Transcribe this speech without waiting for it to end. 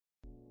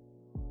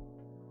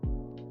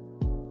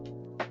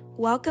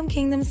Welcome,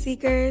 Kingdom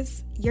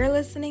Seekers. You're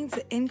listening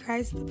to In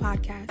Christ, the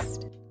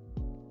podcast.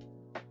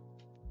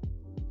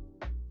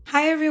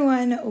 Hi,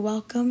 everyone.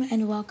 Welcome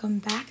and welcome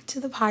back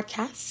to the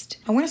podcast.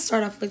 I want to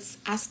start off with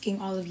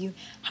asking all of you,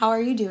 how are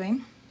you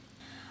doing?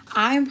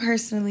 I'm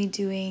personally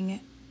doing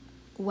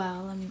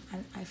well.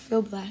 I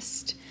feel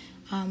blessed,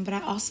 but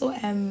I also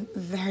am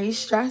very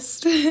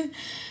stressed.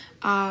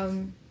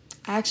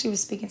 I actually was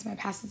speaking to my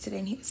pastor today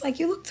and he was like,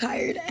 you look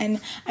tired. And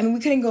I mean,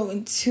 we couldn't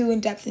go too in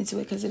depth into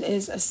it because it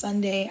is a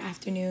Sunday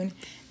afternoon,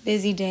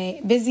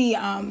 busy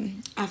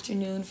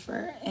afternoon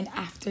for an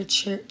after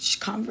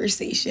church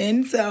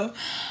conversation. So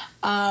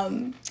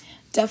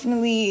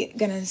definitely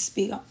gonna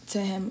speak to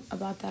him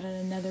about that at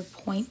another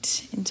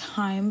point in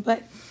time.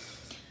 But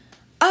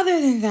other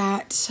than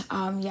that,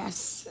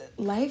 yes,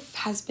 life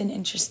has been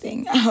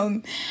interesting.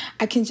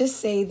 I can just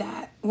say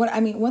that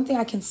one thing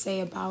I can say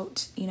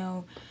about,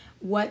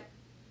 what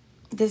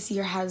this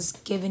year has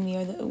given me,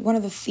 or one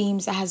of the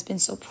themes that has been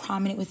so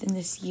prominent within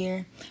this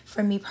year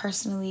for me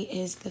personally,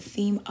 is the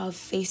theme of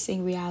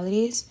facing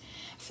realities.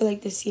 I feel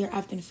like this year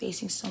I've been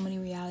facing so many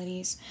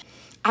realities.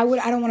 I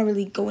don't want to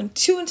really go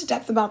too into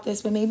depth about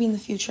this, but maybe in the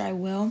future I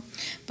will.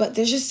 But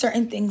there's just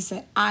certain things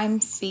that I'm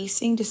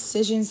facing,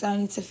 decisions that I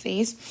need to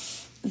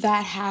face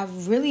that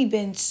have really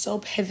been so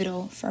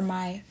pivotal for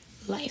my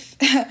life.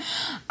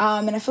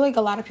 And I feel like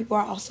a lot of people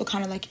are also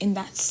kind of like in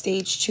that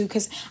stage too,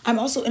 because I'm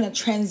also in a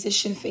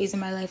transition phase in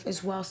my life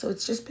as well. So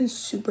it's just been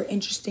super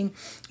interesting,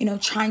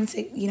 trying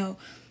to,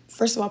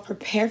 first of all,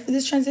 prepare for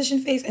this transition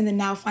phase, and then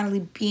now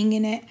finally being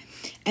in it,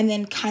 and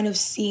then kind of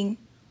seeing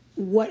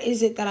what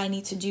is it that I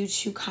need to do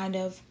to kind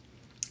of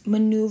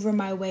maneuver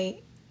my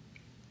way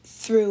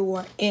through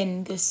or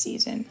in this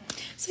season.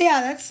 So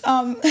yeah, that's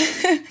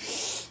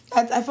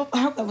I hope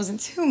that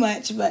wasn't too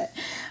much, but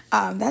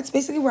that's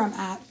basically where I'm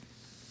at.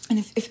 And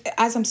if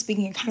as I'm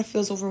speaking, it kind of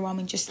feels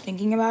overwhelming just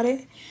thinking about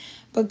it.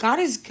 But God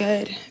is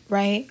good,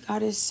 right?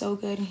 God is so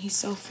good and he's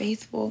so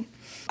faithful.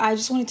 I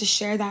just wanted to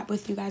share that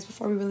with you guys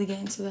before we really get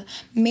into the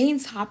main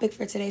topic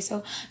for today.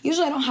 So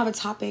usually I don't have a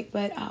topic,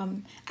 but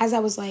as I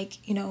was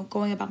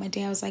going about my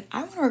day, I was like,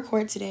 I want to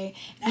record today.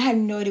 And I had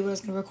no idea what I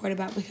was going to record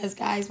about because,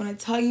 guys, when I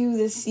tell you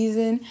this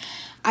season,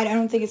 I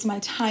don't think it's my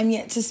time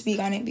yet to speak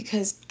on it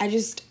because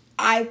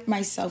I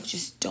myself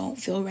just don't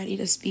feel ready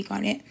to speak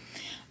on it.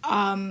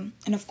 And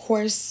of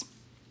course,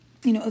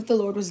 if the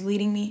Lord was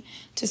leading me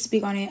to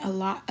speak on it a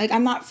lot, like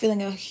I'm not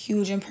feeling a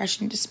huge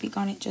impression to speak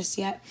on it just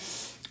yet.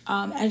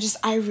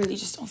 I really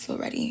just don't feel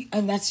ready.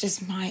 And that's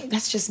just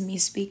me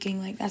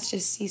speaking. Like, that's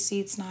just CC.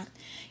 It's not,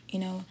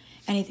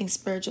 anything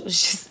spiritual. It's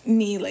just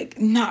me, like,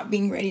 not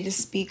being ready to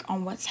speak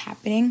on what's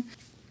happening.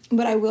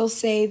 But I will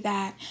say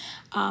that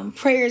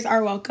prayers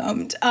are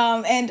welcomed.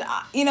 Everyone,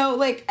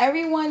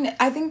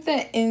 I think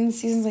that in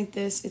seasons like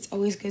this, it's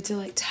always good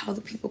to tell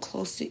the people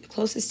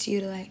closest to you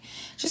to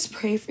just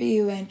pray for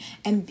you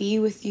and be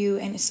with you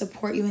and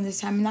support you in this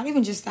time. And not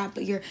even just that,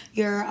 but your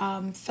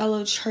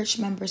fellow church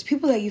members,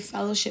 people that you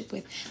fellowship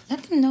with,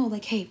 let them know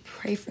hey,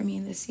 pray for me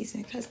in this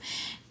season, because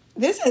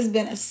this has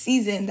been a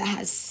season that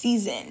has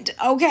seasoned.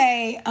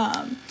 Okay.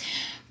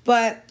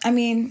 But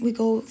we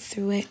go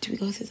through it. We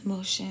go through the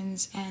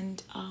motions,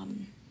 and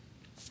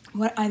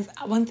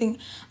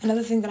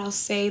another thing that I'll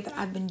say that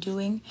I've been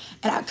doing,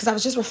 and because I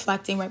was just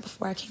reflecting right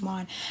before I came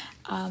on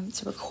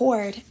to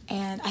record,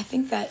 and I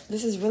think that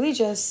this is really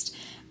just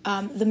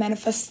the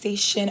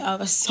manifestation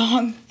of a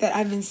song that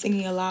I've been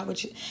singing a lot,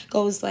 which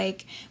goes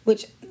the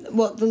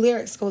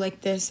lyrics go like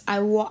this: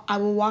 I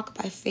will walk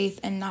by faith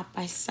and not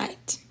by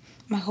sight.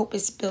 My hope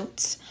is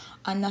built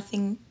on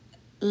nothing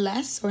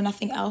less or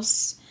nothing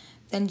else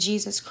than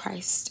Jesus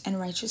Christ and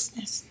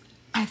righteousness.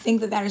 I think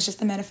that is just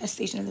the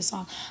manifestation of the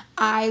song.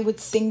 I would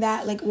sing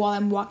that while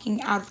I'm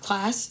walking out of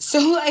class.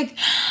 So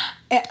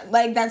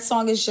that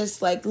song is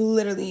just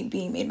literally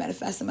being made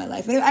manifest in my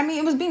life. And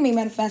it was being made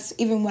manifest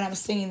even when I was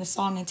singing the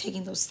song and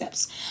taking those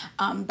steps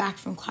back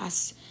from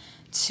class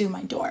to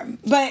my dorm.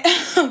 But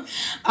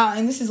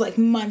and this is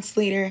months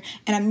later,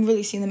 and I'm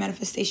really seeing the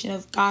manifestation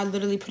of God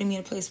literally putting me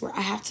in a place where I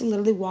have to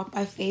literally walk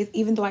by faith,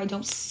 even though I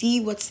don't see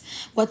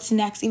what's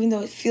next, even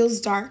though it feels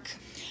dark.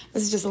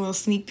 This is just a little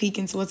sneak peek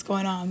into what's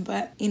going on.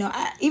 But,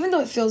 even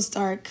though it feels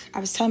dark, I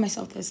was telling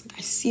myself this,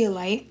 I see a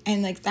light,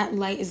 and that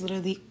light is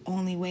literally the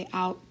only way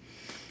out.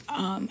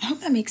 I hope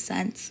that makes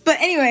sense. But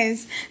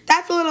anyways,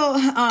 that's a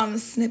little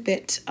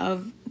snippet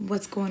of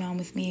what's going on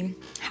with me,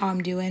 how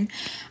I'm doing.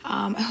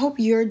 I hope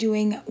you're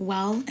doing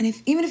well. And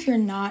even if you're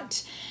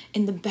not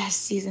in the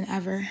best season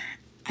ever,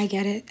 I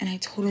get it. And I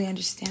totally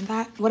understand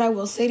that. What I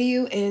will say to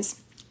you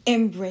is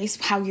embrace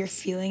how you're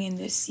feeling in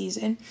this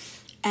season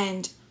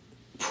and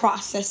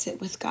process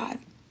it with God.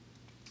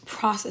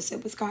 Process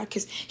it with God,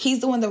 because he's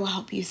the one that will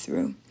help you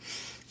through.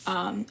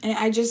 And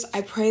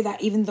I pray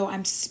that even though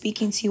I'm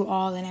speaking to you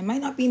all and I might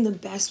not be in the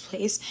best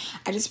place,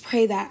 I just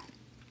pray that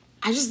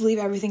I just leave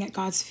everything at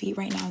God's feet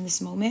right now in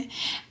this moment.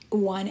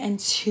 1, and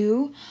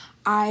 2,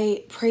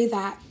 I pray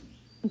that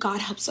God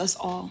helps us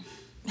all.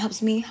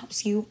 Helps me,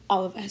 helps you,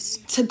 all of us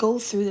to go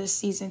through this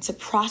season, to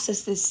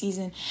process this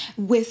season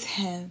with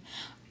him,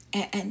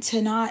 and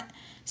to not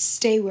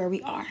stay where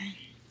we are.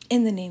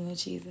 In the name of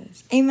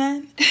Jesus.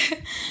 Amen.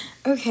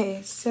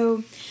 Okay,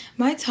 so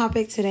my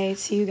topic today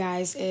to you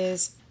guys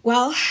is,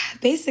 well,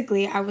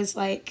 basically I was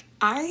like,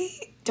 I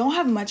don't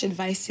have much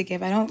advice to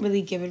give. I don't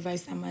really give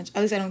advice that much.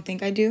 At least I don't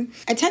think I do.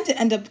 I tend to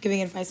end up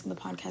giving advice on the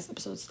podcast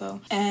episodes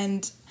though.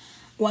 And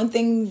one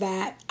thing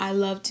that I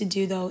love to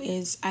do though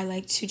is I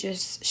like to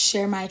just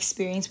share my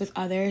experience with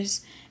others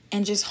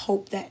and just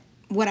hope that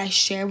what I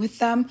share with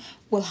them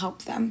will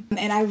help them.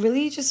 And I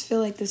really just feel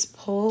like this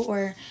pull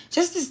or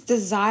just this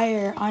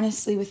desire,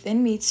 honestly,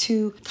 within me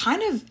to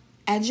kind of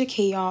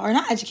educate y'all, or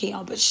not educate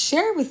y'all, but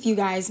share with you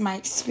guys my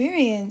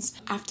experience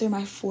after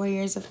my 4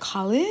 years of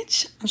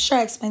college. I'm sure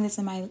I explained this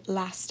in my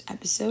last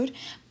episode,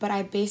 but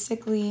I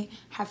basically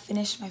have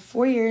finished my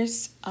 4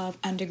 years of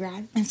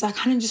undergrad. And so I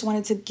kind of just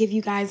wanted to give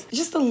you guys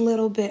just a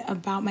little bit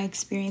about my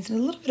experience and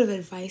a little bit of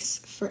advice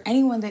for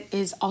anyone that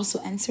is also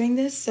entering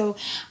this. So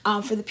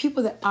for the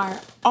people that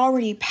are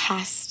already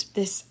past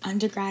this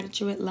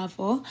undergraduate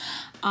level,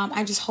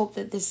 I just hope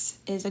that this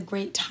is a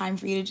great time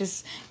for you to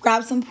just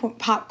grab some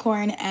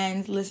popcorn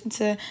and listen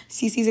to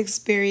Cece's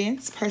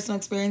experience, personal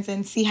experience,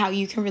 and see how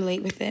you can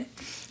relate with it.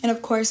 And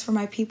of course, for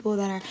my people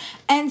that are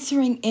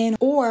entering in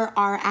or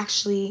are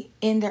actually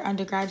in their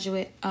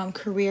undergraduate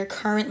career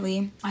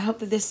currently, I hope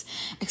that this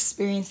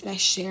experience that I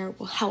share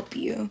will help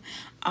you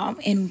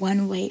in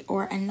one way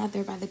or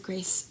another by the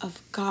grace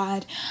of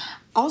God.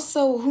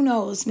 Also, who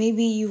knows,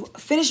 maybe you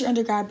finish your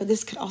undergrad, but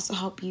this could also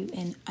help you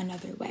in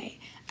another way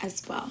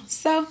as well.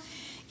 So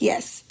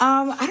yes,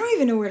 I don't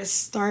even know where to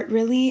start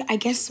really. I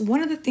guess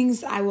one of the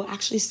things I will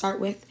actually start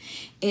with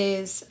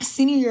is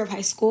senior year of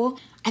high school.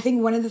 I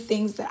think one of the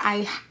things that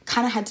I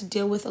kind of had to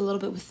deal with a little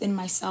bit within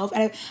myself,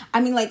 and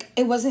I mean, like,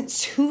 it wasn't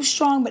too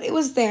strong, but it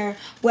was there,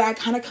 where I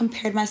kind of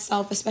compared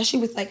myself, especially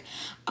with like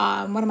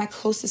one of my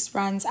closest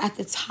friends at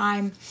the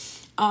time.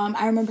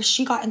 I remember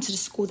she got into the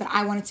school that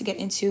I wanted to get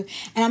into,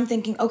 and I'm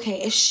thinking,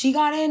 okay, if she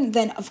got in,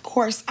 then of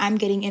course I'm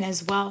getting in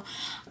as well.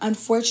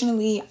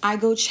 Unfortunately, I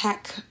go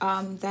check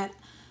my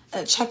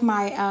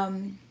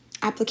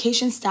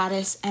application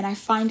status, and I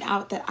find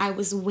out that I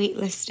was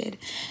waitlisted.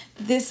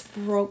 This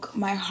broke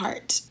my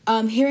heart.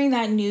 Hearing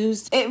that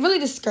news, it really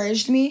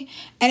discouraged me,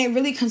 and it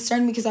really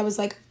concerned me because I was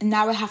like,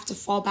 now I have to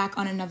fall back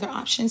on another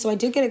option. So I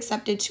did get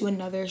accepted to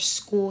another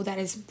school that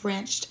is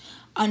branched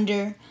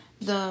under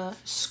the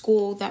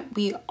school that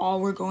we all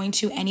were going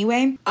to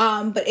anyway.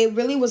 But it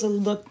really was a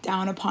looked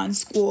down upon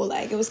school.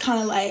 Like, it was kind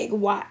of like,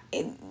 what?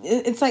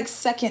 It's like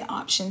second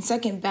option,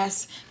 second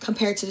best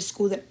compared to the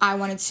school that I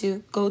wanted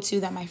to go to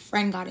that my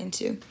friend got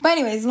into. But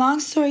anyways, long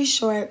story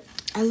short,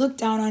 I looked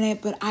down on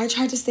it, but I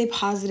tried to stay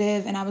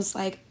positive, and I was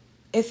like,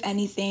 if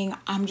anything,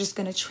 I'm just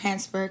going to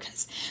transfer,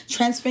 because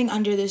transferring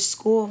under this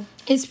school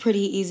is pretty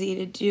easy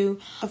to do.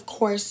 Of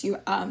course, you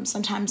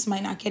sometimes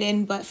might not get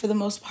in, but for the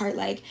most part,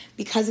 like,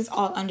 because it's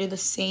all under the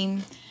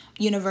same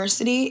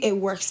university, it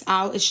works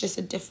out. It's just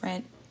a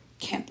different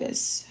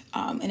campus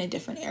in a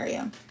different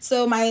area.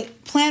 So my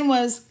plan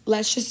was,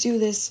 let's just do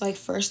this like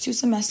first 2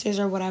 semesters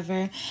or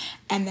whatever,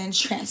 and then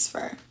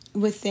transfer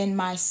within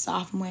my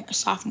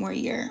sophomore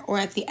year or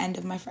at the end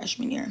of my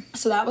freshman year.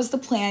 So that was the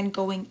plan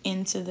going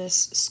into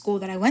this school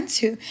that I went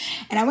to.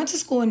 And I went to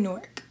school in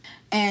Newark.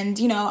 And,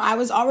 you know, I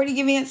was already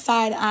giving it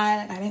side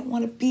eye. I didn't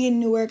want to be in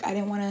Newark. I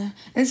didn't want to,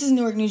 this is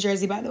Newark, New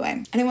Jersey, by the way.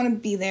 I didn't want to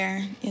be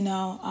there, you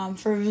know,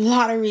 for a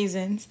lot of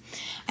reasons.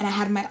 And I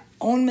had my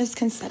own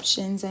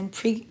misconceptions and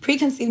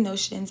preconceived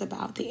notions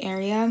about the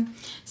area.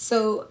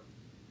 So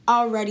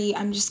already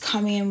I'm just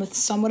coming in with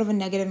somewhat of a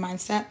negative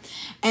mindset,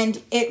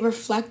 and it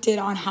reflected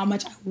on how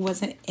much I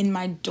wasn't in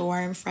my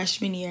dorm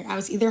freshman year. I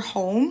was either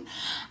home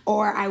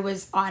or I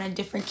was on a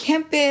different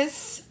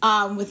campus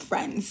with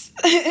friends.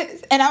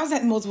 And I was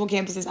at multiple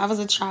campuses. I was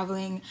a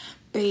traveling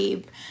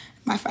babe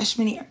my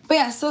freshman year. But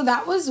yeah, so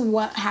that was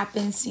what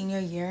happened senior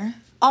year.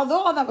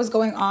 Although all that was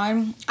going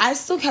on, I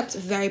still kept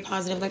very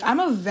positive. Like,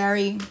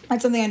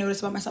 that's something I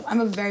noticed about myself. I'm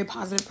a very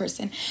positive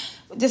person.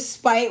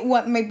 Despite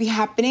what might be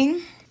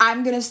happening,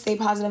 I'm going to stay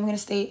positive. I'm going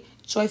to stay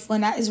joyful.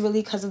 And that is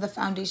really because of the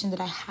foundation that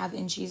I have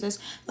in Jesus.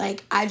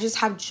 Like, I just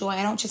have joy.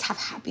 I don't just have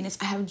happiness.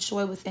 I have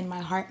joy within my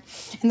heart.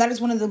 And that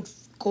is one of the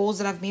goals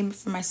that I've made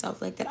for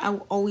myself. Like, that I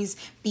will always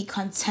be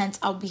content.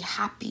 I'll be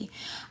happy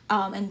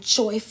and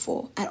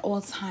joyful at all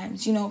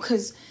times, you know,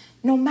 because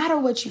no matter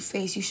what you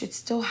face, you should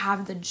still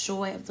have the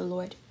joy of the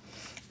Lord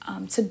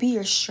to be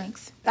your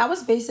strength. That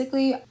was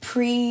basically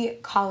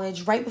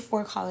pre-college, right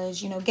before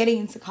college, you know, getting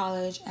into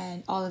college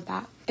and all of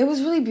that. It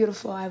was really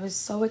beautiful. I was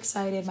so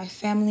excited. My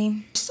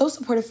family was so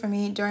supportive for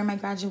me during my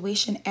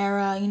graduation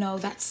era, you know,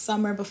 that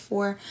summer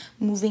before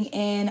moving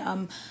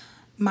in.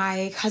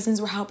 My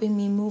cousins were helping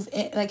me move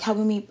in, like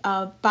helping me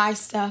buy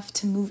stuff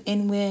to move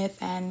in with.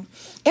 And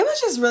it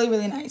was just really,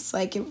 really nice.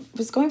 Like, it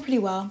was going pretty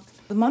well.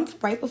 The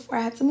month right before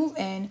I had to move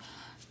in,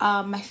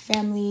 my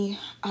family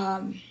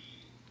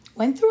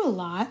went through a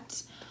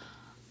lot.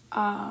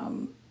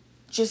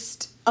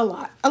 Just a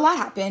lot. A lot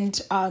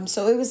happened.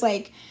 So it was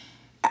like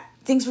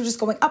things were just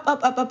going up,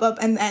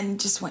 and then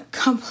just went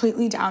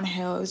completely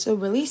downhill. It was a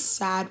really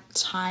sad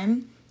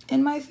time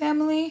in my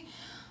family.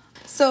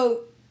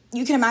 So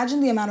you can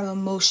imagine the amount of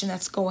emotion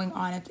that's going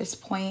on at this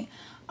point.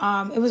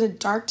 It was a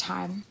dark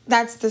time.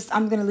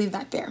 I'm going to leave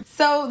that there.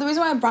 So the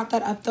reason why I brought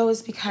that up though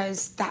is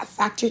because that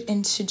factored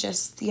into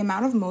just the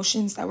amount of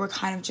emotions that were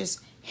kind of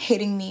just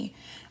hitting me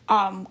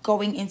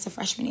going into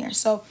freshman year.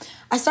 So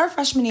I started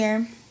freshman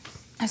year.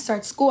 I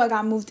started school. I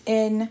got moved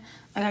in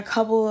like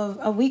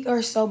a week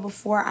or so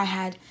before I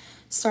had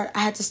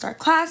to start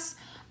class.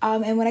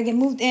 And when I get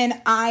moved in,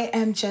 I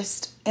am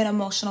just an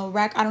emotional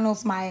wreck. I don't know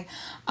if my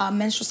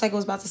menstrual cycle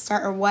is about to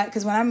start or what,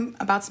 because when I'm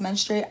about to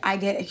menstruate, I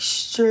get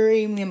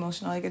extremely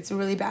emotional. Like, it's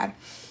really bad.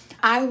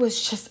 I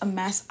was just a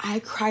mess. I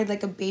cried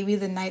like a baby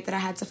the night that I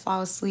had to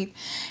fall asleep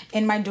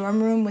in my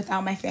dorm room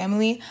without my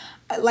family.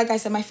 Like I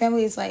said, my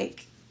family is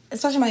like,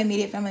 especially my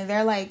immediate family,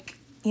 they're like,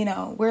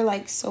 we're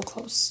like so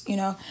close,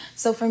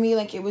 So for me,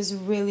 like, it was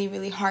really,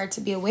 really hard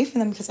to be away from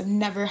them because I've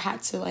never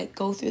had to like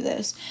go through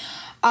this.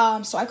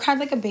 So I cried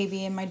like a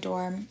baby in my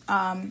dorm.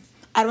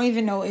 I don't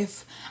even know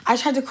if I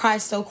tried to cry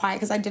so quiet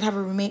because I did have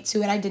a roommate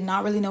too, and I did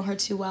not really know her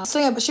too well. So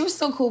yeah, but she was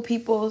still cool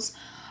people's.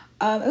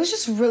 It was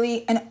just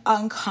really an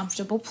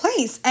uncomfortable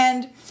place.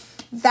 And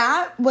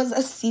that was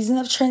a season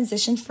of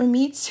transition for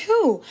me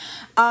too.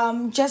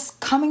 Just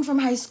coming from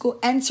high school,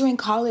 entering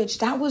college,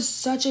 that was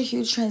such a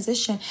huge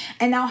transition.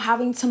 And now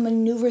having to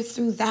maneuver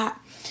through that,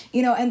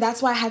 and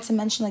that's why I had to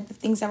mention like the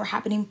things that were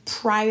happening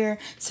prior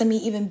to me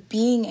even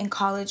being in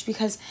college,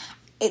 because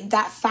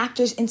that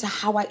factors into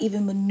how I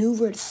even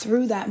maneuvered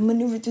through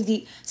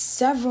the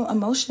several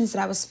emotions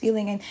that I was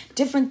feeling and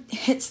different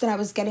hits that I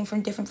was getting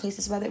from different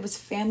places, whether it was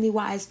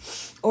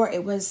family-wise or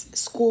it was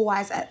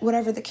school-wise,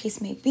 whatever the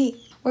case may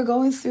be. We're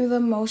going through the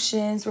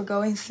motions. We're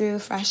going through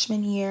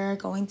freshman year,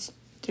 going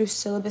through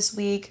syllabus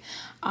week,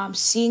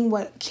 seeing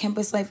what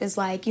campus life is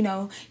like,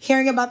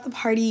 hearing about the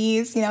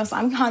parties, so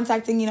I'm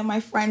contacting, my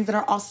friends that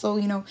are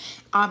also,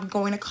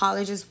 going to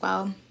college as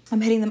well. I'm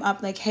hitting them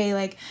up like, hey,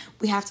 like,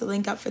 we have to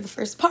link up for the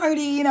first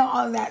party,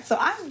 all of that. So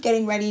I'm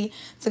getting ready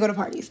to go to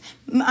parties.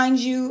 Mind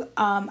you,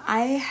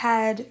 I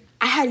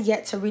had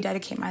yet to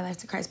rededicate my life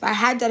to Christ, but I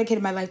had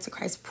dedicated my life to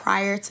Christ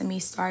prior to me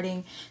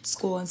starting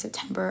school in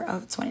September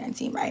of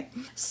 2019, right?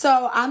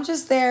 So I'm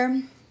just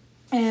there.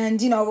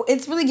 And,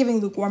 it's really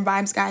giving lukewarm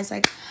vibes, guys.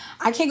 Like,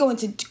 I can't go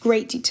into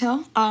great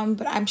detail,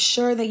 but I'm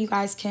sure that you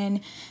guys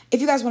can, if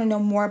you guys want to know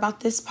more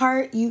about this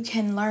part, you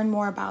can learn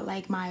more about,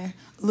 like, my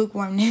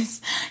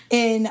lukewarmness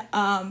in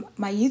my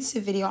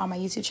YouTube video on my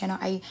YouTube channel.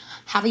 I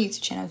have a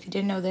YouTube channel, if you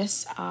didn't know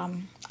this.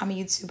 I'm a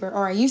YouTuber,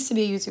 or I used to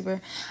be a YouTuber.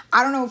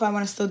 I don't know if I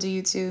want to still do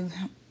YouTube.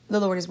 The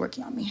Lord is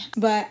working on me.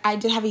 But I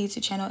did have a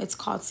YouTube channel. It's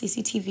called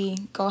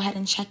CCTV. Go ahead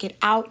and check it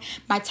out.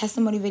 My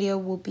testimony video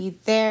will be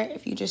there.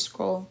 If you just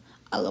scroll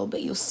a little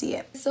bit, you'll see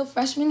it. So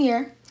freshman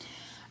year,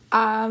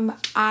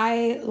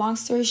 long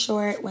story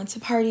short, went to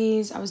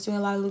parties. I was doing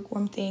a lot of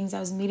lukewarm things. I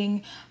was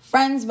meeting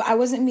friends, but I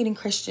wasn't meeting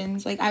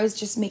Christians. Like, I was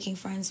just making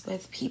friends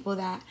with people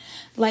that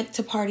liked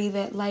to party,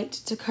 that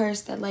liked to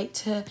curse, that liked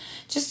to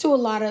just do a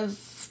lot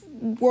of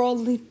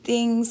worldly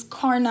things.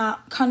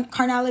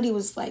 Carnality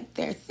was like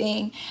their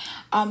thing.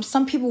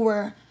 Some people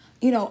were,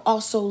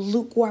 also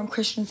lukewarm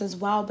Christians as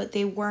well, but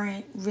they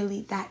weren't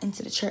really that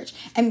into the church.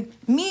 And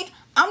me,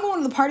 I'm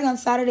going to the party on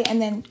Saturday and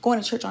then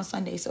going to church on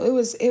Sunday. So it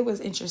was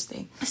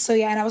interesting. So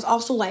yeah, and I was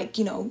also like,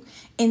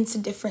 into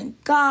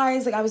different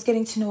guys. Like, I was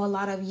getting to know a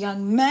lot of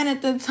young men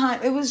at the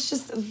time. It was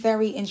just a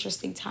very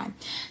interesting time.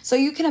 So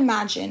you can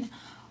imagine,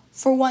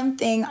 for one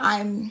thing,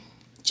 I'm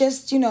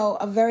just,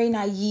 a very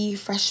naive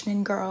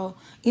freshman girl.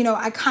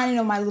 I kind of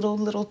know my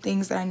little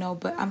things that I know,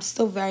 but I'm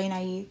still very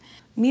naive.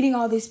 Meeting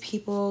all these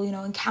people,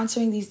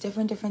 encountering these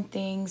different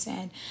things,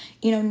 and,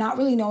 not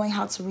really knowing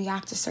how to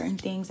react to certain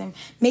things, and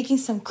making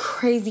some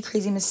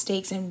crazy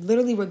mistakes and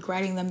literally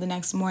regretting them the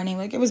next morning.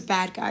 Like, it was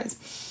bad, guys.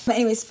 But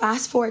anyways,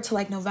 fast forward to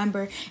like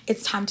November,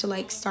 it's time to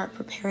like start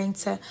preparing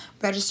to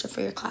register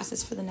for your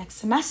classes for the next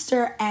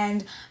semester.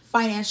 And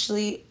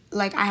financially,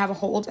 like, I have a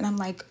hold, and I'm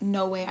like,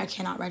 no way, I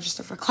cannot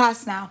register for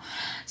class now.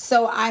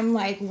 So I'm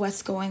like,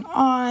 what's going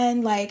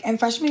on? Like, and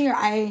freshman year,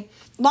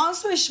 long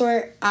story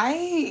short,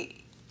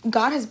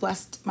 God has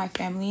blessed my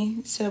family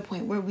to the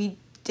point where we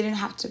didn't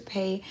have to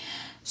pay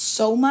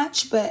so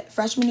much, but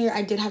freshman year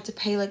I did have to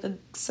pay like a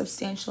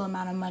substantial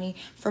amount of money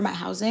for my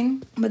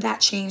housing, but that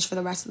changed for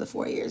the rest of the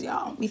 4 years,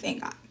 y'all. We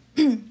thank God.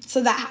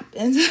 So that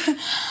happened.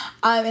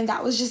 And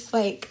that was just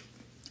like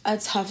a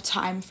tough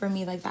time for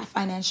me, like that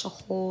financial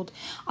hold.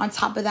 On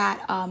top of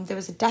that, there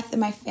was a death in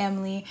my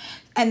family.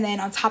 And then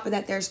on top of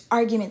that, there's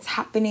arguments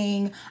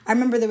happening. I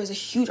remember there was a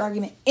huge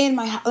argument in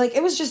my house. Like,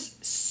 it was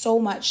just so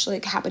much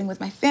like happening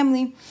with my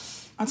family.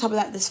 On top of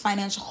that, this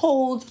financial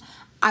hold.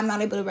 I'm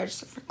not able to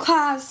register for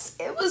class.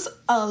 It was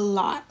a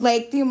lot.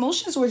 Like, the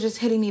emotions were just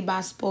hitting me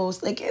by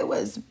spools. Like, it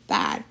was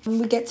bad. When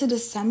we get to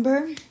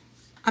December,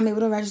 I'm able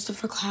to register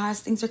for class.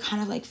 Things are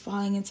kind of like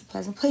falling into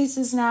pleasant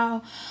places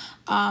now.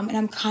 And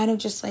I'm kind of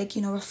just like,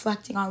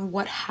 reflecting on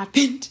what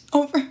happened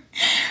over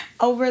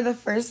over the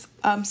first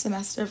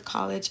semester of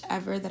college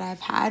ever that I've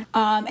had.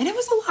 And it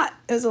was a lot.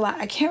 It was a lot.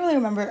 I can't really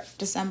remember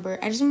December.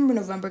 I just remember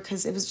November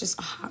because it was just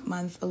a hot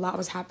month. A lot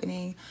was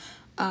happening.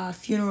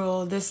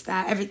 Funeral, this,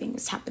 that, everything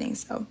was happening.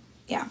 So,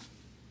 yeah.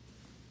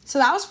 So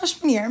that was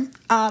freshman year.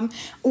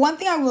 One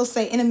thing I will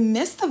say, in the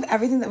midst of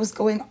everything that was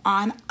going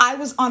on, I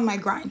was on my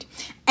grind.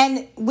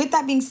 And with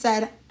that being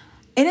said,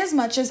 in as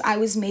much as I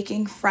was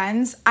making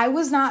friends, I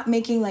was not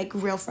making like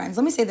real friends.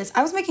 Let me say this.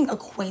 I was making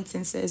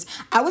acquaintances.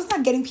 I was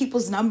not getting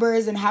people's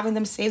numbers and having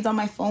them saved on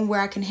my phone where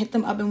I can hit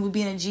them up and we'll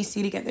be in a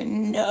GC together.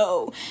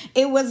 No,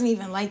 it wasn't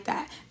even like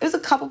that. There was a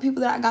couple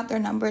people that I got their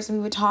numbers and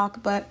we would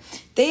talk, but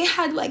they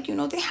had like,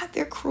 they had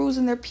their crews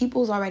and their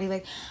peoples already.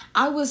 Like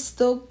I was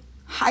still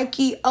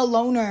high-key a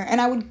loner, and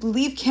I would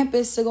leave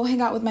campus to go hang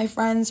out with my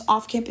friends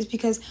off campus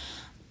because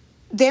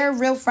they're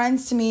real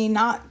friends to me,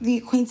 not the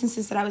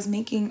acquaintances that I was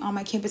making on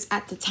my campus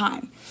at the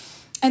time.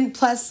 And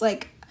plus,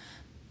 like,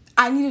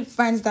 I needed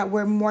friends that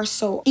were more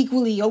so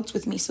equally yoked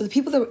with me. So the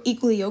people that were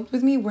equally yoked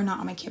with me were not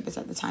on my campus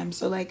at the time.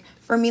 So, like,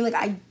 for me, like,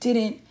 I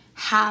didn't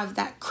have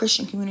that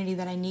Christian community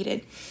that I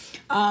needed.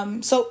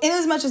 So in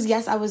as much as,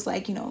 yes, I was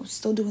like,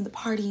 still doing the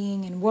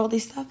partying and worldly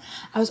stuff,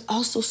 I was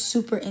also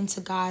super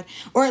into God,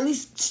 or at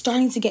least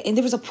starting to get in.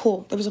 There was a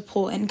pull,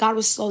 and God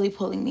was slowly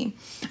pulling me.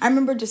 I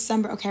remember in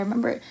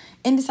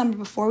December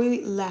before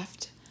we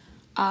left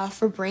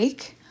for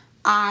break,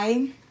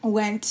 I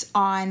went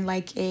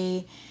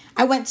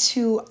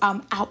to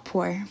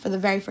Outpour for the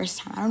very first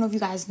time. I don't know if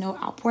you guys know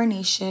Outpour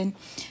Nation,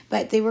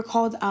 but they were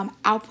called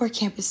Outpour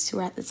Campus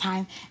Tour at the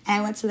time, and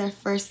I went to their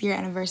first year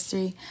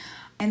anniversary.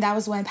 And that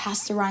was when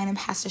Pastor Ryan and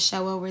Pastor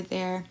Shewa were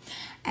there.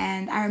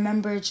 And I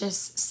remember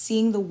just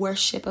seeing the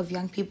worship of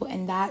young people,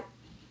 and that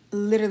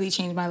literally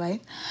changed my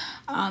life.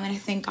 And I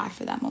thank God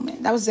for that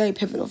moment. That was very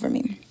pivotal for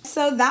me.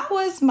 So that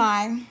was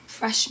my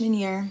freshman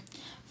year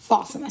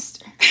fall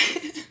semester.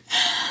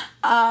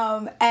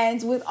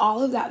 And with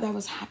all of that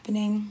was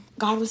happening,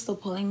 God was still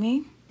pulling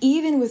me.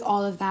 Even with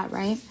all of that,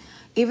 right?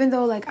 Even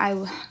though like I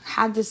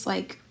had this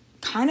like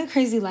kind of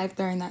crazy life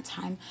during that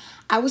time,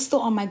 I was still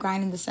on my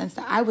grind in the sense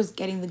that I was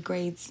getting the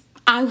grades.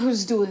 I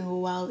was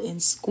doing well in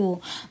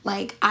school.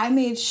 Like, I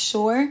made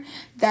sure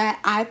that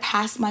I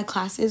passed my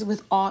classes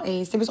with all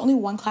A's. There was only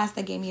one class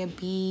that gave me a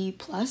B+.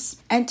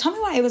 And tell me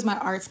why it was my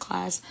arts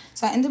class.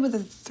 So I ended with a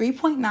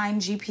 3.9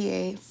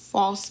 GPA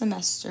fall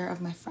semester of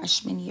my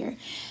freshman year.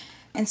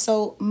 And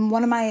so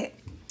one of my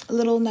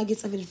little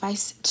nuggets of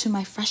advice to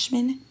my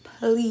freshmen,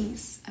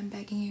 please, I'm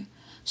begging you,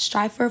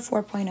 strive for a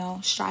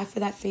 4.0, strive for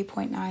that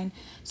 3.9,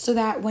 so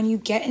that when you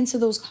get into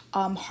those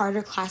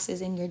harder classes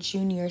in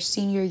your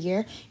senior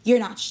year, you're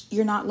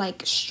not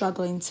like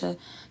struggling to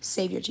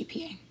save your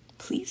GPA.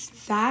 Please.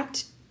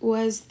 That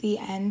was the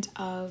end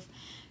of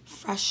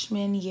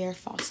freshman year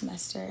fall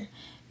semester.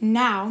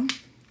 Now,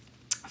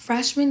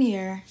 freshman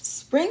year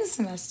spring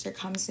semester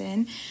comes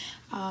in,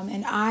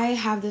 and I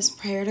have this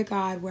prayer to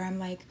God where I'm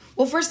like,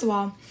 well, first of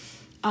all,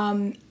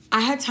 I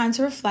had time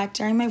to reflect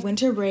during my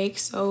winter break,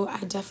 so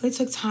I definitely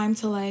took time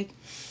to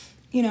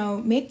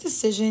make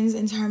decisions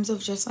in terms of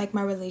just like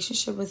my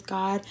relationship with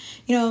God.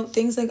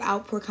 Things like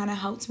Outpour kind of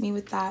helped me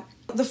with that.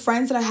 The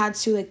friends that I had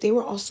too, like they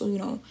were also,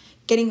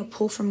 getting a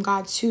pull from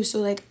God too.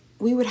 So like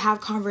we would have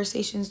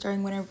conversations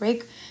during winter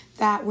break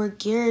that were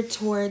geared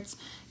towards,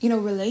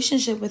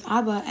 relationship with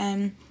Abba.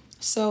 And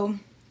so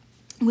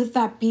with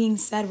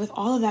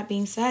all of that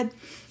being said,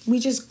 we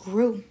just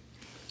grew.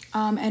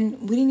 And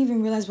we didn't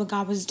even realize what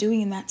God was doing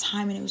in that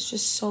time, and it was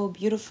just so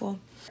beautiful.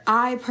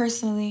 I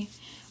personally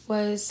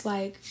was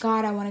like,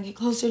 God, I want to get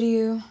closer to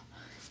you.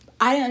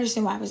 I didn't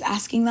understand why I was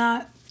asking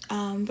that,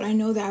 but I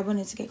know that I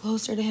wanted to get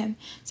closer to him.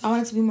 So I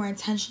wanted to be more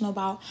intentional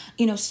about,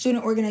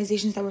 student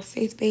organizations that were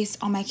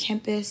faith-based on my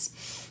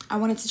campus. I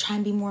wanted to try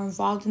and be more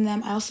involved in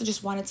them. I also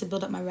just wanted to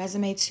build up my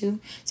resume too.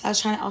 So I was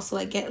trying to also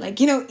get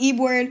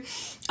e-board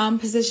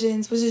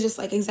positions, which is just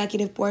like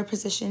executive board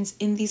positions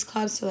in these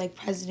clubs. So like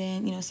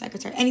president,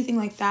 secretary, anything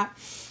like that.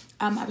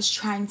 I was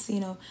trying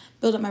to,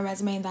 build up my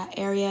resume in that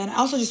area. And I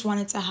also just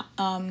wanted to,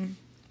 I've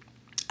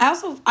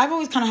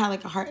always kind of had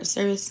like a heart of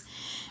service,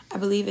 I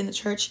believe, in the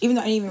church, even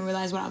though I didn't even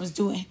realize what I was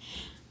doing.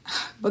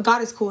 But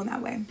God is cool in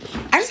that way.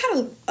 I just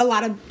had a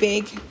lot of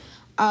big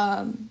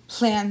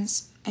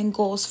plans and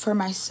goals for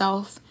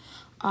myself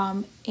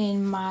for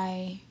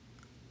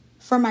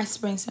my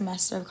spring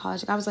semester of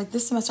college. Like I was like,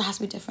 this semester has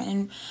to be different.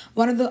 And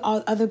one of the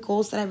other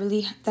goals that I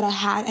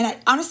had, and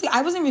honestly,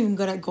 I wasn't even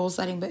good at goal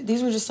setting, but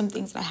these were just some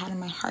things that I had in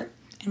my heart,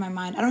 in my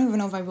mind. I don't even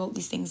know if I wrote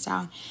these things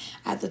down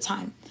at the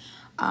time,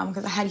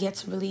 because I had yet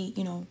to really,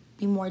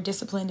 be more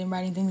disciplined in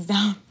writing things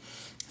down.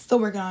 Still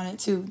working on it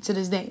to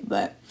this day,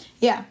 but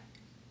yeah.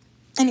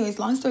 Anyways,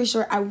 long story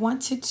short, I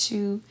wanted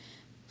to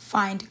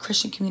find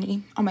Christian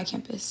community on my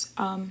campus.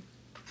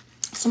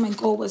 So my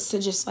goal was to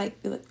just my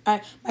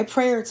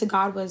prayer to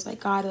God was like,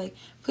 God, like,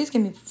 please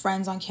give me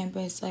friends on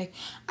campus. Like,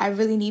 I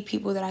really need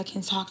people that I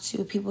can talk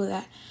to, people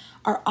that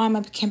are on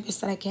my campus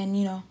that I can,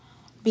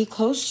 be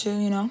close to,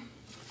 And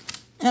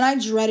I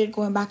dreaded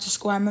going back to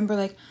school. I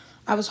remember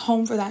I was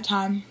home for that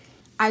time.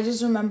 I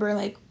just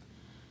remember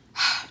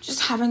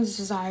just having this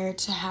desire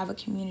to have a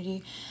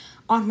community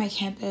on my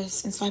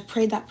campus. And so I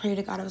prayed that prayer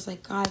to God. I was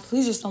like, God,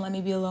 please just don't let me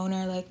be a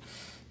loner. Like,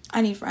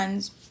 I need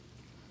friends.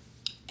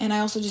 And I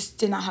also just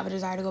did not have a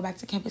desire to go back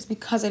to campus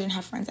because I didn't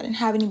have friends. I didn't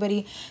have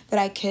anybody that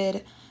I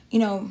could,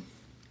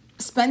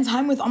 spend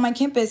time with on my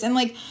campus. And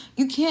like,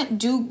 you can't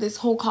do this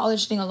whole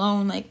college thing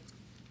alone. Like,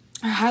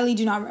 I really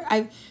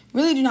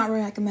do not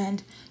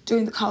recommend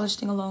doing the college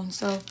thing alone.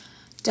 So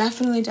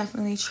definitely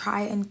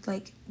try and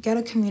like get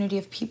a community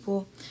of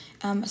people,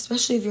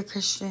 especially if you're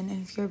Christian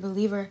and if you're a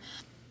believer.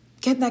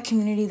 Get that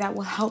community that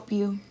will help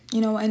you,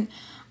 and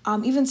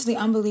even to the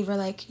unbeliever,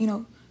 like,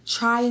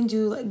 try and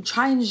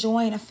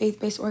join a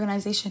faith-based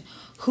organization.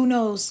 Who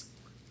knows?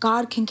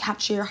 God can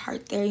capture your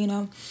heart there,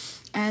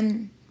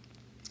 and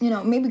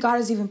maybe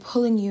God is even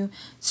pulling you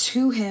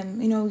to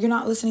him. You're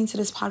not listening to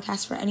this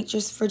podcast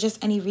for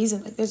just any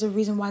reason. Like, there's a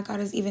reason why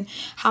God is even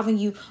having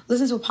you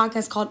listen to a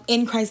podcast called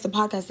In Christ the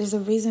Podcast. There's a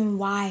reason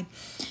why.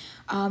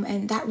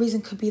 And that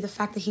reason could be the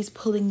fact that he's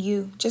pulling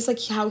you, just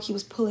like how he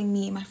was pulling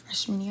me in my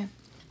freshman year.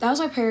 That was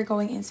my prayer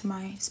going into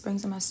my spring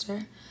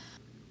semester.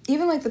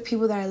 Even like the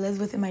people that I lived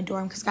with in my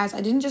dorm, because guys,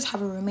 I didn't just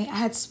have a roommate, I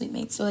had suite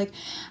mates. So like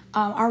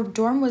our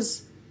dorm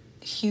was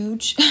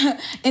huge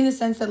in the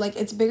sense that like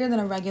it's bigger than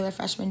a regular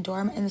freshman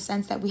dorm, in the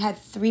sense that we had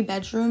 3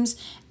 bedrooms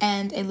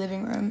and a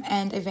living room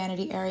and a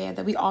vanity area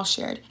that we all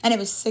shared. And it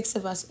was 6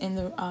 of us in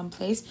the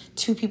place,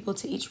 2 people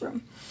to each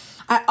room.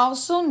 I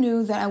also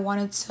knew that I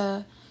wanted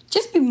to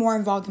just be more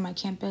involved in my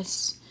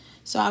campus.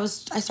 So I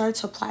started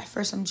to apply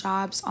for some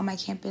jobs on my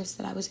campus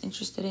that I was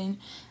interested in.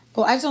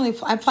 Well, I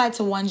applied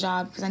to one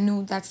job because I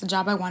knew that's the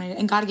job I wanted,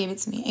 and God gave it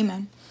to me.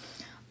 Amen.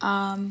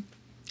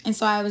 And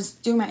so I was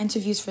doing my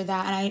interviews for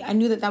that, and I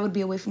knew that would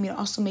be a way for me to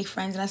also make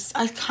friends. And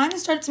I kind of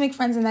started to make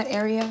friends in that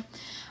area.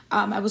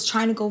 I was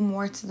trying to go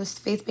more to the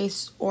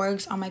faith-based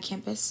orgs on my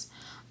campus.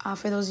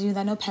 For those of you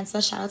that know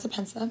Pensa, shout out to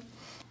Pensa.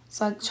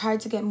 So I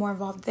tried to get more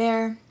involved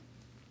there.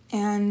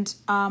 And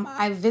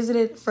I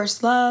visited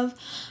First Love,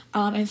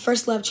 and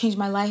First Love changed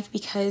my life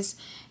because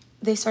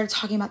they started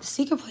talking about the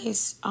secret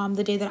place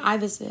the day that I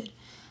visited.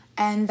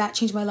 And that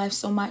changed my life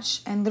so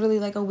much. And literally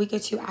like a week or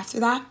 2 after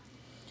that,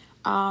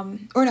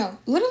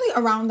 literally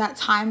around that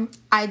time,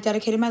 I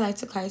rededicated my life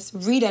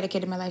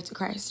to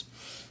Christ.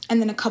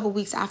 And then a couple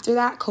weeks after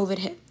that, COVID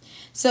hit.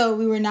 So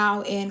we were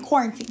now in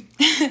quarantine.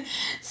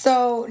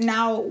 So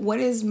now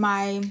what is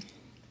my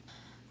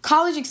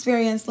college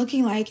experience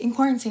looking like in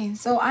quarantine?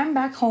 So I'm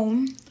back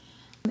home,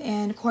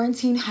 and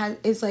quarantine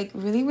is like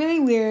really, really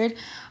weird.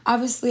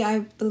 Obviously, I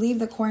believe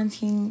that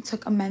quarantine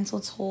took a mental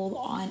toll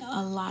on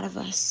a lot of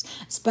us,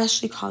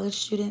 especially college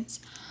students.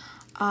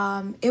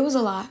 It was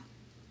a lot.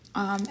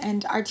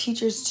 And our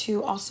teachers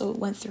too also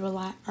went through a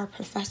lot. Our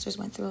professors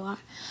went through a lot.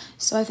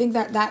 So I think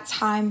that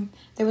time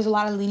there was a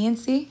lot of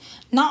leniency.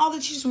 Not all the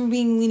teachers were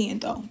being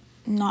lenient though.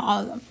 Not all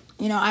of them.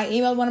 I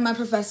emailed one of my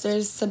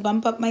professors to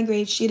bump up my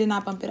grade. She did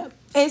not bump it up.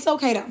 It's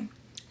okay though.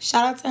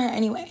 Shout out to her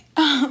anyway.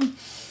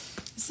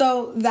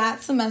 So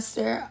that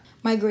semester,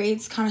 my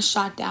grades kind of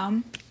shot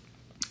down.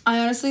 I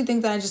honestly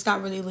think that I just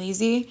got really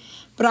lazy.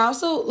 But I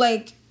also,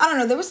 I don't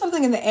know, there was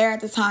something in the air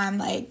at the time.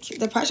 Like,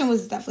 depression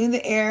was definitely in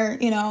the air,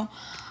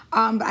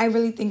 But I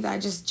really think that I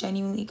just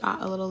genuinely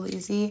got a little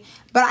lazy.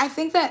 But I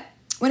think that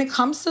when it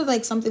comes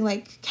to, something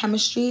like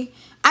chemistry,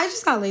 I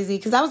just got lazy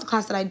because that was a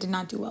class that I did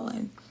not do well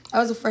in. That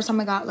was the first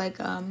time I got,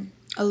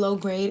 a low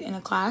grade in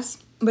a class.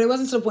 But it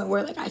wasn't to the point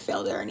where, I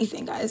failed it or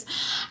anything, guys.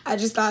 I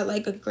just got,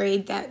 a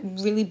grade that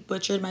really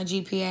butchered my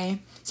GPA.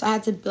 So I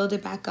had to build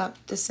it back up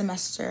the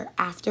semester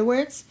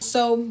afterwards.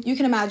 So you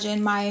can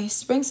imagine my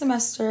spring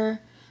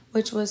semester,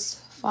 which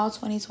was fall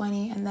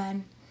 2020,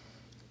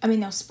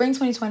 spring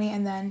 2020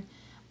 and then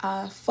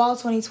fall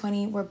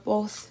 2020 were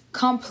both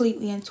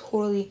completely and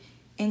totally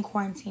in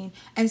quarantine.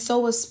 And so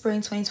was spring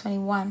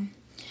 2021.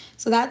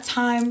 So that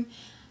time,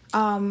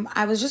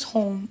 I was just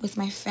home with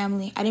my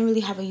family. I didn't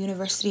really have a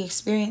university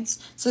experience,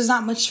 so there's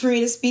not much for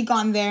me to speak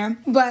on there.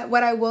 But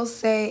what I will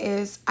say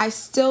is I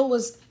still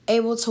was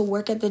able to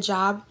work at the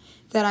job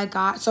that I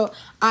got. So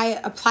I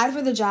applied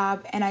for the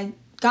job and I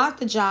got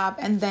the job,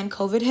 and then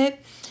COVID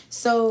hit.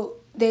 So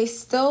the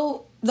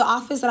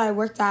office that I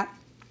worked at,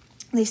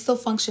 they still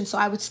functioned, so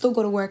I would still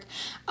go to work.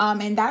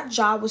 And that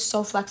job was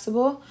so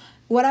flexible.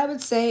 What I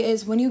would say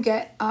is when you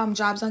get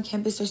jobs on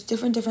campus, there's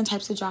different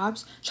types of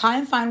jobs. Try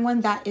and find one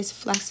that is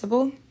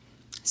flexible.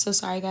 So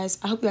sorry, guys.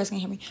 I hope you guys can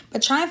hear me.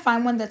 But try and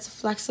find one that's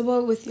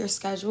flexible with your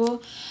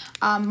schedule.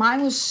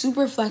 Mine was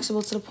super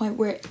flexible to the point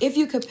where if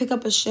you could pick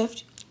up a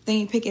shift, then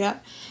you pick it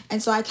up.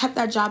 And so I kept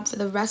that job for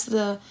the rest of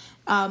the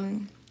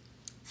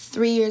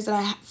 3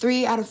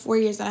 out of 4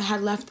 years that I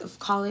had left of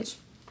college.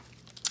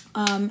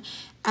 So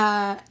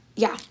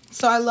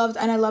I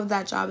loved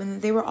that job, and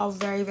they were all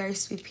very, very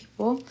sweet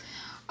people.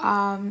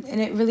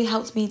 And it really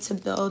helped me to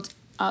build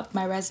up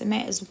my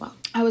resume as well.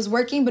 I was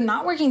working, but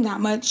not working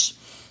that much.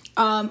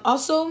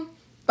 Also,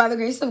 by the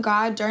grace of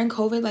God, during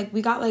COVID,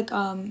 we got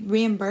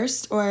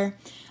reimbursed or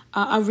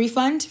a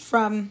refund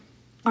from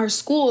our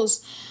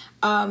schools,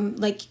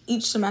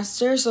 each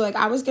semester. So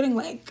I was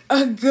getting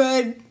a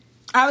good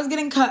I was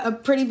getting cut a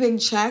pretty big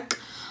check.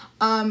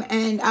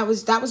 And that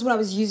was what I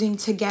was using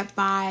to get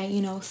by,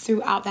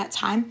 throughout that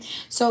time.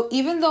 So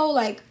even though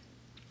like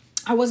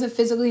I wasn't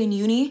physically in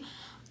uni,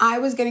 I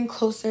was getting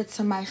closer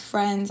to my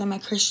friends and my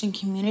Christian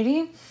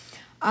community.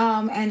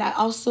 And I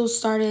also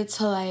started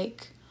to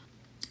like,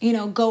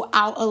 go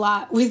out a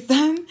lot with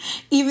them,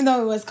 even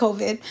though it was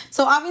COVID.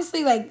 So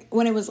obviously, like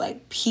when it was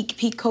like peak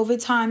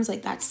COVID times,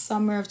 like that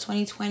summer of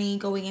 2020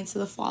 going into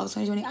the fall of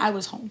 2020, I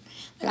was home.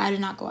 Like I did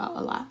not go out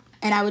a lot.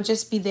 And I would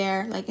just be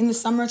there. Like in the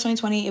summer of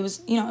 2020, it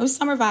was, it was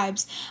summer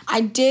vibes.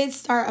 I did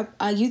start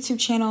a YouTube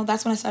channel.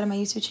 That's when I started my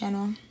YouTube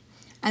channel.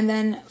 And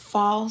then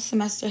fall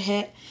semester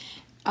hit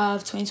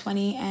of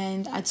 2020,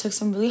 and I took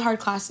some really hard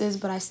classes,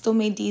 but I still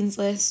made Dean's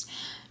List.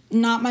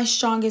 Not my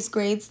strongest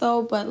grades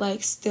though, but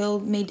like still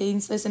made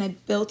Dean's List, and I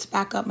built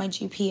back up my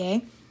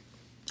GPA.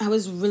 I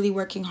was really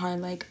working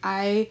hard. Like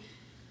I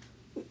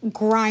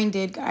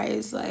grinded,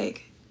 guys.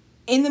 Like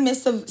in the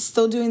midst of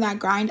still doing that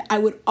grind, I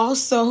would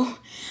also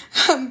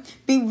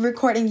be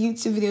recording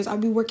YouTube videos.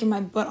 I'd be working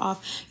my butt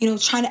off,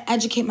 trying to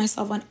educate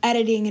myself on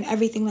editing and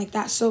everything like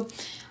that. So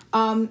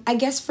I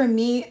guess for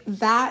me,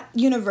 that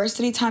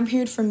university time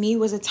period for me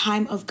was a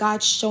time of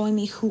God showing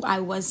me who I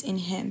was in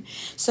him.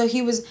 So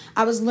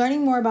I was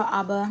learning more about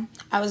Abba.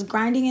 I was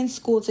grinding in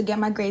school to get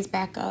my grades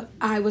back up.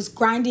 I was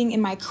grinding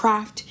in my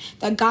craft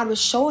that God was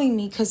showing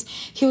me, because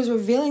he was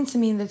revealing to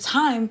me in the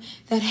time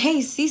that, hey,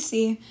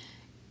 Cece,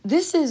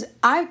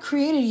 I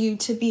created you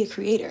to be a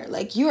creator.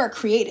 Like, you are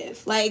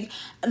creative. Like,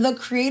 the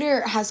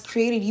creator has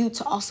created you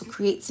to also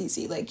create,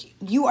 Cece. Like,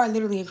 you are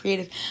literally a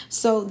creative.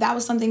 So that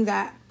was something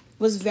that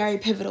was very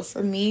pivotal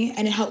for me,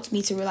 and it helped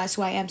me to realize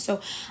who I am.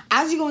 So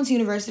as you go into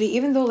university,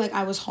 even though like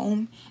I was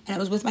home and I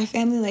was with my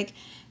family, like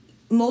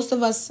most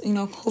of us,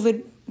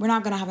 COVID, we're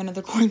not going to have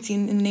another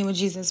quarantine in the name of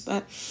Jesus,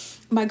 but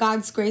by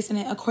God's grace and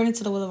according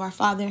to the will of our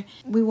Father,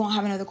 we won't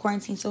have another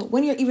quarantine. So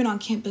when you're even on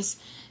campus,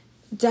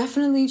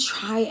 definitely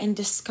try and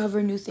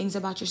discover new things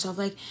about yourself.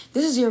 Like,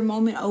 this is your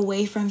moment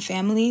away from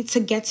family to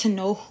get to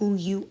know who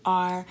you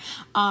are.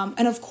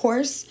 And of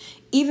course,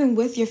 even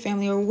with your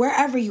family or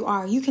wherever you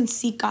are, you can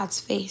seek God's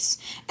face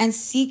and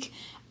seek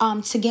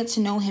to get to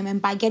know him.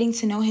 And by getting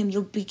to know him,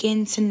 you'll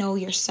begin to know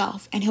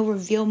yourself, and he'll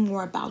reveal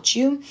more about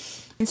you.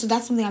 And so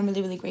that's something I'm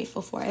really, really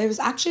grateful for. It was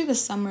actually the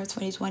summer of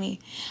 2020,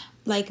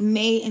 like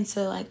May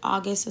into like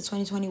August of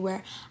 2020,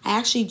 where I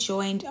actually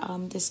joined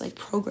this like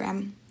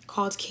program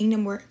called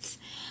Kingdom Works.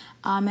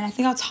 And I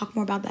think I'll talk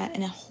more about that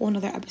in a whole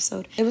nother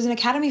episode. It was an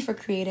academy for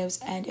creatives,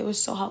 and it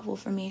was so helpful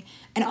for me,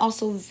 and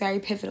also very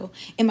pivotal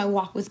in my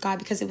walk with God,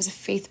 because it was a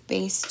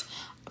faith-based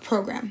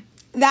program.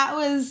 That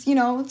was,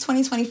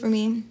 2020 for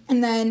me.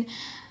 And then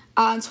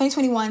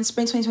 2021,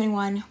 spring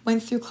 2021,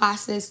 went through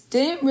classes.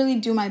 Didn't really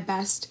do my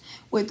best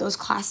with those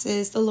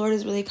classes. The Lord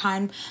is really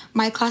kind.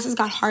 My classes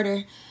got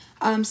harder.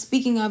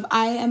 Speaking of,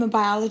 I am a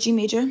biology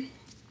major.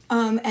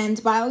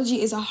 And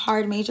biology is a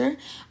hard major.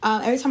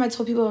 Every time I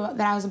told people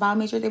that I was a bio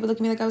major, they would look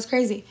at me like I was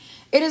crazy.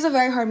 It is a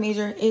very hard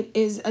major. It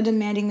is a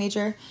demanding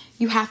major.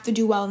 You have to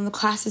do well in the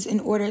classes in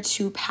order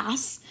to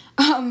pass.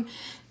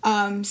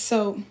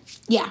 So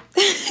yeah.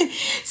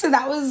 So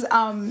that was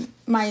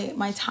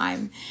my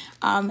time.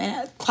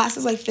 And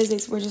classes like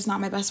physics were just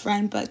not my best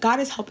friend, but God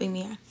is helping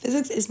me.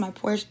 Physics is my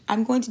portion.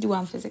 I'm going to do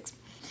well in physics.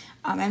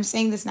 I'm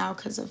saying this now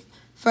because of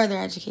further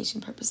education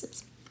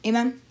purposes.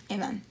 Amen.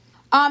 Amen.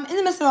 In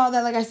the midst of all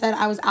that, like I said,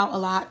 I was out a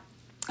lot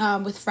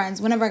with friends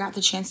whenever I got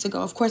the chance to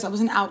go. Of course, I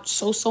wasn't out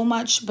so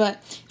much,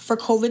 but for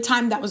COVID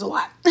time, that was a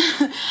lot.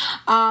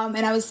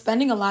 And I was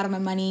spending a lot of my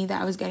money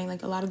that I was getting,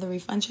 like a lot of the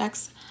refund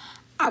checks.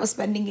 I was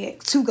spending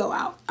it to go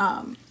out.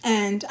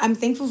 And I'm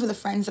thankful for the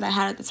friends that I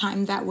had at the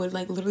time that would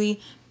like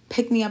literally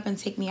pick me up and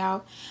take me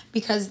out,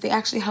 because they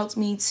actually helped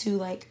me to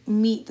like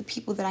meet the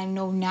people that I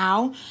know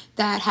now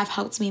that have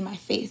helped me in my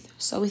faith.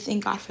 So we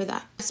thank God for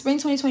that. Spring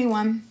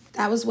 2021,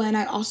 that was when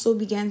I also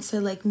began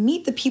to like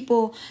meet the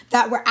people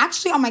that were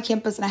actually on my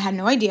campus, and I had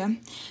no idea,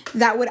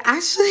 that would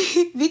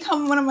actually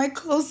become one of my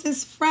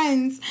closest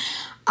friends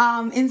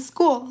in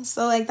school.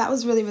 So like that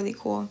was really, really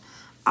cool.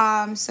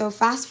 So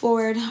fast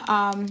forward,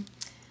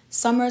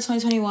 summer of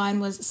 2021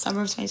 was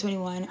summer of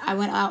 2021. I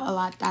went out a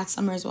lot that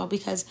summer as well,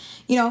 because,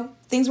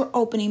 things were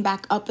opening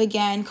back up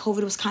again.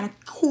 COVID was kind of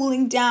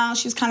cooling down.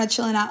 She was kind of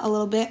chilling out a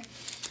little bit.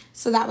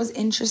 So that was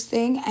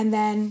interesting. And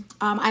then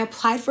I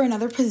applied for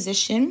another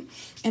position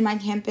in my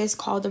campus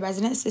called the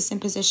resident assistant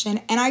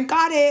position, and I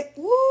got it.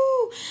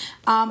 Woo!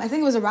 I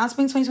think it was around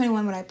spring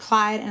 2021 when I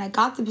applied, and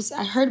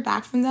I heard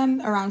back from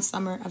them around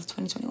summer of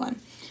 2021.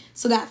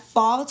 So that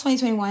fall of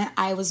 2021,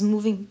 I was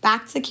moving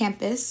back to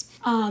campus.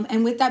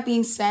 And with that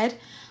being said,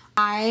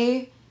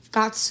 I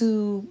got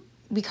to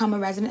become a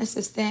resident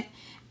assistant.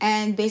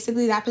 And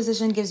basically that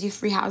position gives you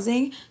free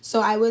housing.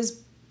 So I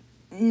was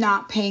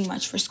not paying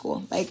much for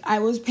school. Like I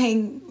was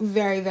paying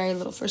very, very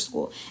little for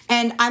school.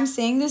 And I'm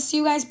saying this to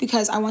you guys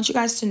because I want you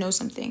guys to know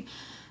something.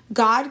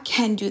 God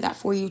can do that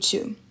for you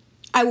too.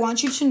 I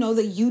want you to know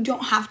that you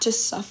don't have to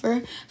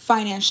suffer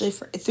financially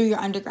through your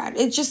undergrad.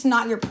 It's just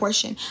not your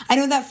portion. I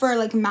know that for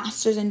like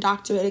master's and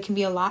doctorate, it can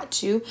be a lot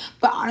too.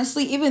 But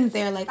honestly, even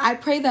there, like I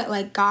pray that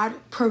like God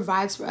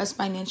provides for us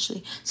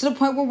financially to the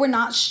point where we're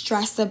not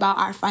stressed about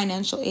our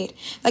financial aid.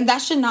 Like that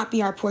should not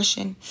be our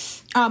portion.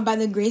 By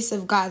the grace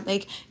of God.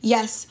 Like,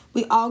 yes,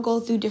 we all go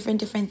through different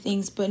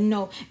things, but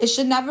no, it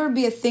should never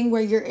be a thing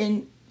where you're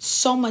in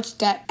so much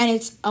debt and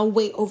it's a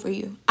weight over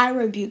you. I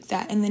rebuke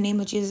that in the name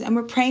of Jesus. And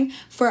we're praying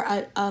for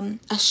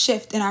a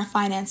shift in our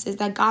finances,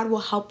 that God will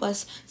help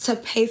us to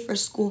pay for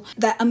school,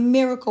 that a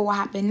miracle will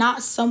happen,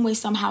 not some way,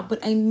 somehow, but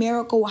a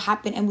miracle will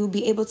happen and we'll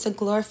be able to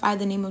glorify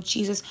the name of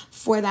Jesus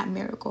for that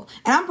miracle.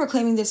 And I'm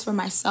proclaiming this for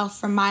myself,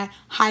 for my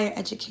higher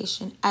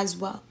education as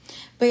well.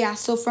 But yeah,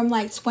 so from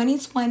like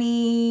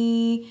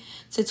 2020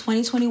 to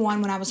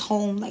 2021, when I was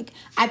home, like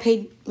I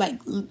paid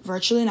like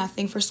virtually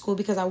nothing for school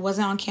because I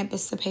wasn't on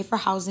campus to pay for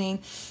housing.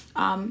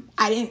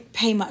 I didn't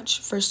pay much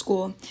for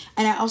school.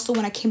 And I also,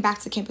 when I came back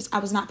to campus, I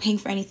was not paying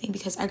for anything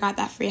because I got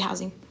that free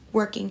housing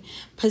working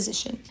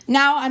position.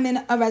 Now I'm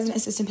in a resident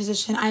assistant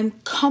position. I'm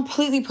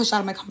completely pushed out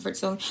of my comfort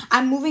zone.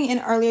 I'm moving in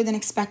earlier than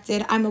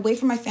expected. I'm away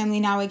from my family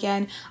now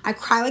again. I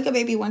cry like a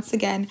baby once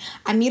again.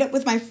 I meet up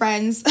with my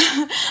friends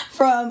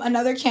from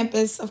another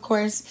campus, of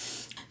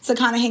course, to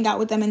kind of hang out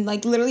with them. And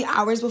like literally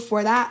hours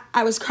before that,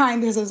 I was crying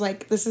because I was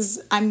like,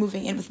 I'm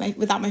moving in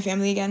without my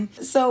family again.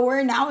 So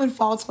we're now in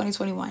fall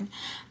 2021.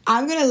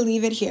 I'm going to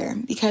leave it here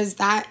because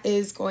that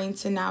is going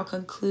to now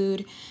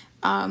conclude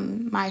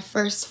my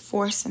first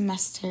 4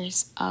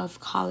 semesters of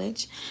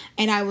college,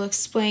 and I will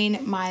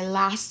explain my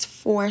last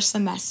 4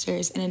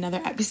 semesters in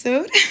another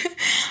episode.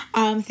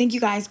 Thank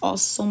you guys all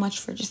so much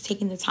for just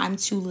taking the time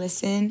to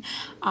listen.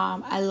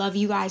 I love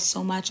you guys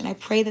so much, and I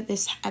pray that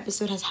this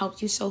episode has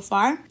helped you so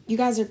far. You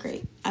guys are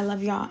great. I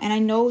love y'all, and I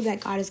know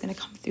that God is going to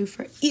come through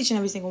for each and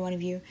every single one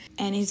of you,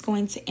 and He's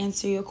going to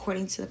answer you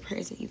according to the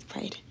prayers that you've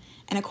prayed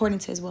and according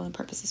to His will and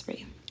purposes for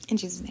you. In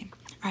Jesus' name.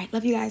 All right,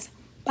 love you guys.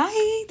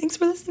 Bye. Thanks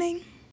for listening.